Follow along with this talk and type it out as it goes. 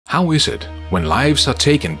How is it when lives are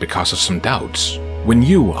taken because of some doubts? When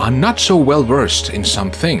you are not so well versed in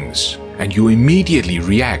some things and you immediately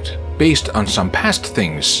react based on some past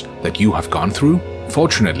things that you have gone through?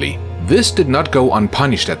 Fortunately, this did not go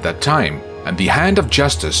unpunished at that time, and the hand of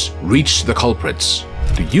justice reached the culprits.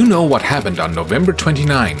 Do you know what happened on November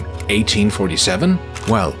 29, 1847?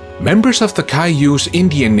 Well, members of the Cayuse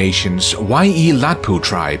Indian Nation's Waiilatpu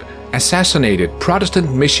tribe assassinated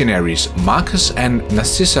Protestant missionaries Marcus and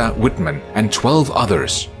Narcissa Whitman and 12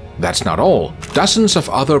 others. That's not all. Dozens of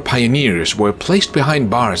other pioneers were placed behind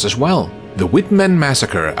bars as well. The Whitman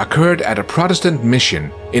Massacre occurred at a Protestant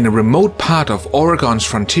mission in a remote part of Oregon's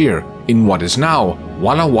frontier in what is now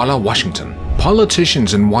Walla Walla, Washington.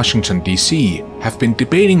 Politicians in Washington, D.C. have been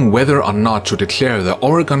debating whether or not to declare the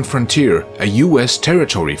Oregon frontier a U.S.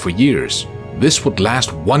 territory for years. This would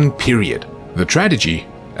last one period. The tragedy,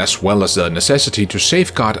 as well as the necessity to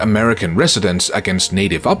safeguard American residents against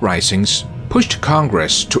native uprisings, pushed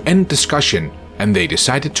Congress to end discussion, and they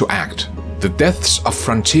decided to act. The deaths of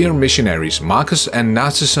frontier missionaries Marcus and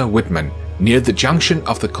Narcissa Whitman near the junction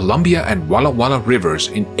of the Columbia and Walla Walla rivers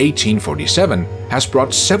in 1847 has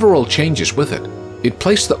brought several changes with it. It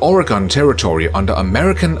placed the Oregon Territory under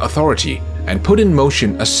American authority and put in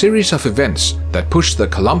motion a series of events that pushed the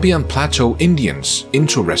Columbian Plateau Indians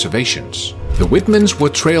into reservations. The Whitmans were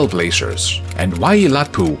trailblazers, and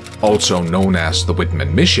Waiilatpu, also known as the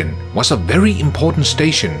Whitman Mission, was a very important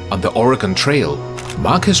station on the Oregon Trail.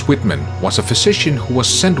 Marcus Whitman was a physician who was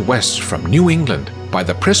sent west from New England by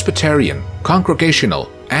the Presbyterian,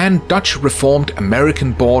 Congregational, and Dutch Reformed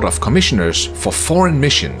American Board of Commissioners for Foreign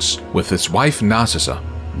Missions with his wife Narcissa.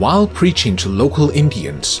 While preaching to local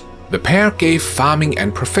Indians, the pair gave farming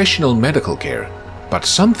and professional medical care, but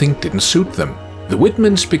something didn't suit them. The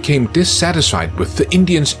Whitmans became dissatisfied with the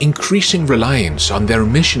Indians' increasing reliance on their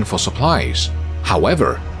mission for supplies.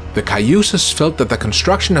 However, the Cayuses felt that the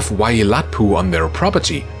construction of Waiilatpu on their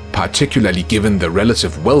property, particularly given the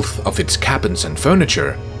relative wealth of its cabins and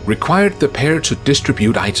furniture, required the pair to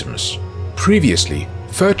distribute items. Previously,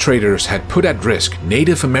 fur traders had put at risk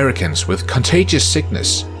Native Americans with contagious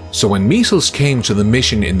sickness, so when measles came to the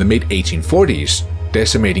mission in the mid-1840s,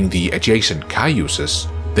 decimating the adjacent Cayuses,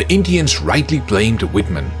 the Indians rightly blamed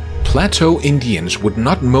Whitman. Plateau Indians would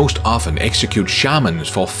not most often execute shamans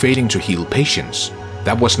for failing to heal patients.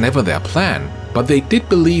 That was never their plan, but they did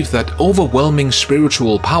believe that overwhelming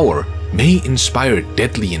spiritual power may inspire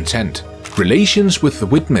deadly intent. Relations with the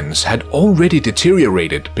Whitmans had already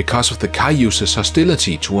deteriorated because of the Cayuses'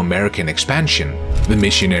 hostility to American expansion, the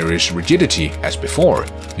missionaries' rigidity as before,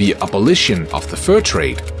 the abolition of the fur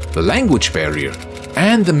trade, the language barrier,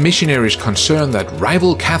 and the missionaries' concern that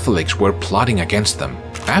rival Catholics were plotting against them.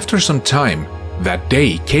 After some time, that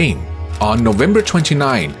day came. On November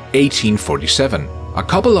 29, 1847, a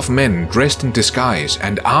couple of men dressed in disguise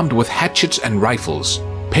and armed with hatchets and rifles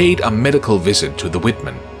paid a medical visit to the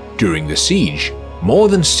Whitman. During the siege, more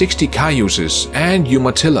than 60 Cayuses and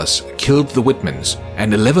Umatillas killed the Whitmans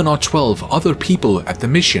and 11 or 12 other people at the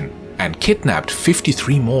mission and kidnapped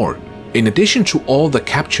 53 more. In addition to all the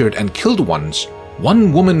captured and killed ones,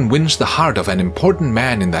 one woman wins the heart of an important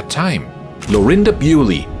man in that time. Lorinda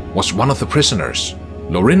Bewley was one of the prisoners.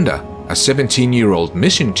 Lorinda, a 17-year-old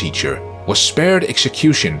mission teacher, was spared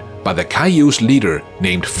execution by the Cayuse leader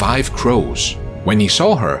named Five Crows. When he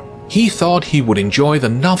saw her, he thought he would enjoy the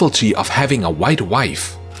novelty of having a white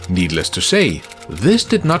wife. Needless to say, this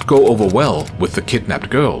did not go over well with the kidnapped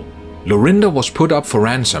girl. Lorinda was put up for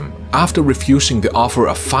ransom after refusing the offer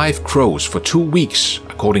of 5 crows for 2 weeks,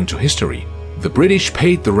 according to history. The British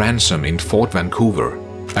paid the ransom in Fort Vancouver.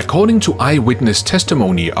 According to eyewitness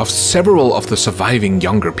testimony of several of the surviving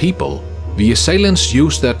younger people, the assailants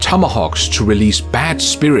used their tomahawks to release bad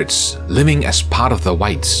spirits living as part of the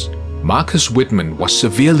whites. Marcus Whitman was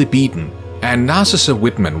severely beaten, and Narcissa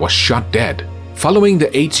Whitman was shot dead. Following the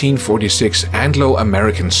 1846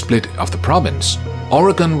 Anglo-American split of the province,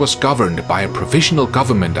 Oregon was governed by a provisional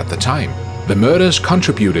government at the time. The murders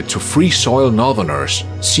contributed to Free Soil Northerners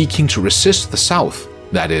seeking to resist the South,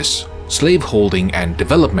 that is, slaveholding and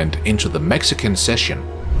development into the Mexican Cession.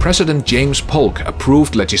 President James Polk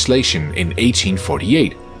approved legislation in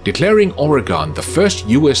 1848, declaring Oregon the first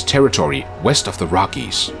U.S. territory west of the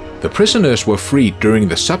Rockies. The prisoners were freed during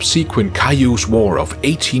the subsequent Cayuse War of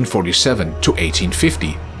 1847 to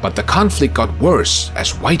 1850, but the conflict got worse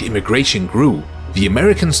as white immigration grew. The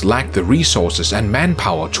Americans lacked the resources and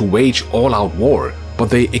manpower to wage all-out war, but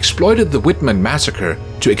they exploited the Whitman Massacre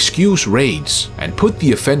to excuse raids and put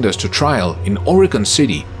the offenders to trial in Oregon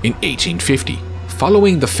City in 1850.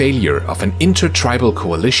 Following the failure of an intertribal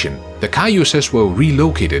coalition, the Cayuses were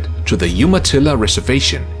relocated to the Umatilla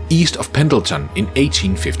Reservation east of Pendleton in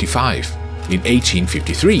 1855. In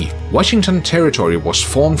 1853, Washington Territory was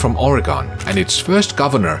formed from Oregon, and its first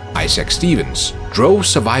governor, Isaac Stevens, drove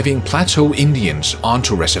surviving Plateau Indians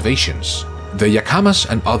onto reservations. The Yacamas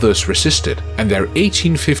and others resisted, and their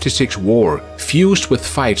 1856 war fused with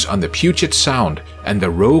fights on the Puget Sound and the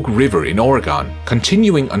Rogue River in Oregon,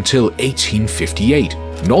 continuing until 1858.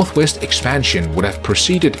 Northwest expansion would have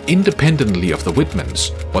proceeded independently of the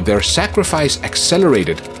Whitmans, but their sacrifice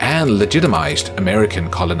accelerated and legitimized American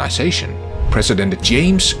colonization. President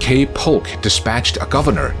James K. Polk dispatched a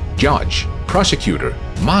governor, judge, prosecutor,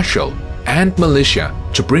 marshal, and militia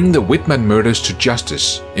to bring the Whitman murders to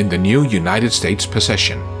justice in the new United States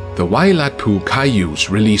possession. The Waiilatpu Cayuse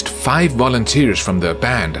released 5 volunteers from their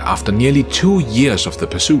band after nearly 2 years of the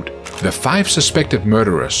pursuit. The 5 suspected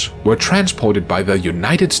murderers were transported by the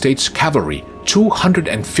United States Cavalry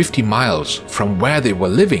 250 miles from where they were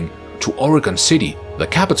living to Oregon City, the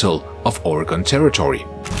capital of Oregon Territory.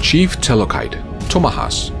 Chief Telokite,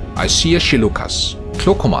 Tomahas, Isaiah Shilukas,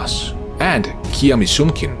 Tlokomas, and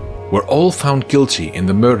Kiamisunkin were all found guilty in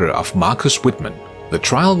the murder of Marcus Whitman. The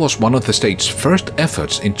trial was one of the state's first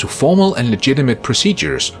efforts into formal and legitimate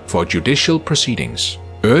procedures for judicial proceedings.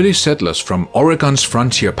 Early settlers from Oregon's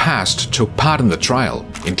frontier past took part in the trial,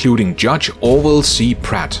 including Judge Orwell C.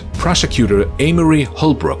 Pratt, Prosecutor Amory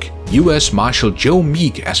Holbrook, U.S. Marshal Joe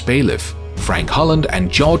Meek as bailiff, Frank Holland and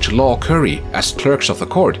George Law Curry as clerks of the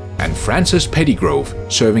court, and Francis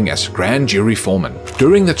Pettygrove serving as grand jury foreman.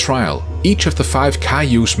 During the trial, each of the 5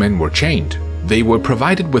 Cayuse men were chained. They were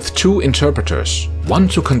provided with 2 interpreters, one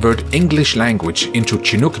to convert English language into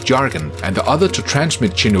Chinook jargon and the other to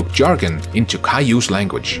transmit Chinook jargon into Cayuse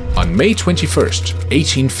language. On May 21,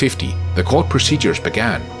 1850, the court procedures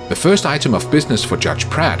began. The first item of business for Judge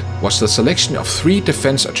Pratt was the selection of 3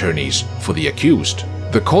 defense attorneys for the accused.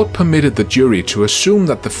 The court permitted the jury to assume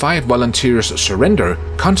that the 5 volunteers' surrender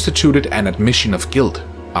constituted an admission of guilt.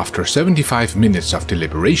 After 75 minutes of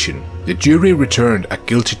deliberation, the jury returned a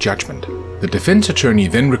guilty judgment. The defense attorney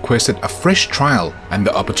then requested a fresh trial and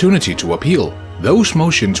the opportunity to appeal. Those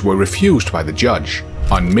motions were refused by the judge.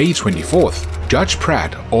 On May 24th, Judge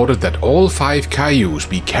Pratt ordered that all 5 Cayuse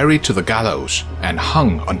be carried to the gallows and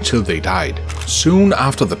hung until they died. Soon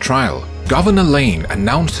after the trial, Governor Lane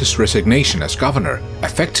announced his resignation as governor,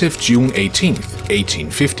 effective June 18,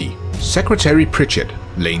 1850. Secretary Pritchett,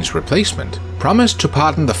 Lane's replacement, promised to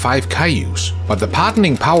pardon the 5 Cayuse, but the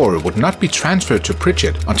pardoning power would not be transferred to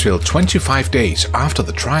Pritchett until 25 days after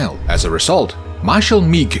the trial. As a result, Marshal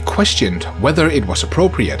Meek questioned whether it was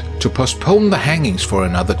appropriate to postpone the hangings for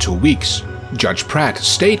another 2 weeks. Judge Pratt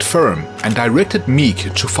stayed firm and directed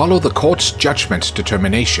Meek to follow the court's judgment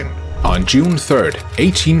determination. On June 3,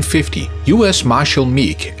 1850, U.S. Marshal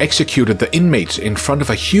Meek executed the inmates in front of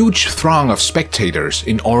a huge throng of spectators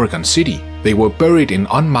in Oregon City. They were buried in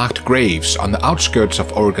unmarked graves on the outskirts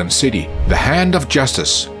of Oregon City. The hand of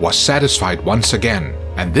justice was satisfied once again,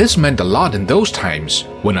 and this meant a lot in those times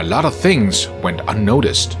when a lot of things went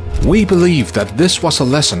unnoticed. We believe that this was a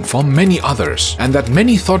lesson for many others, and that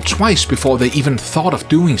many thought twice before they even thought of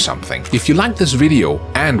doing something. If you like this video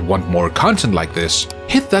and want more content like this,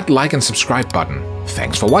 hit that like and subscribe button.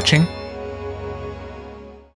 Thanks for watching!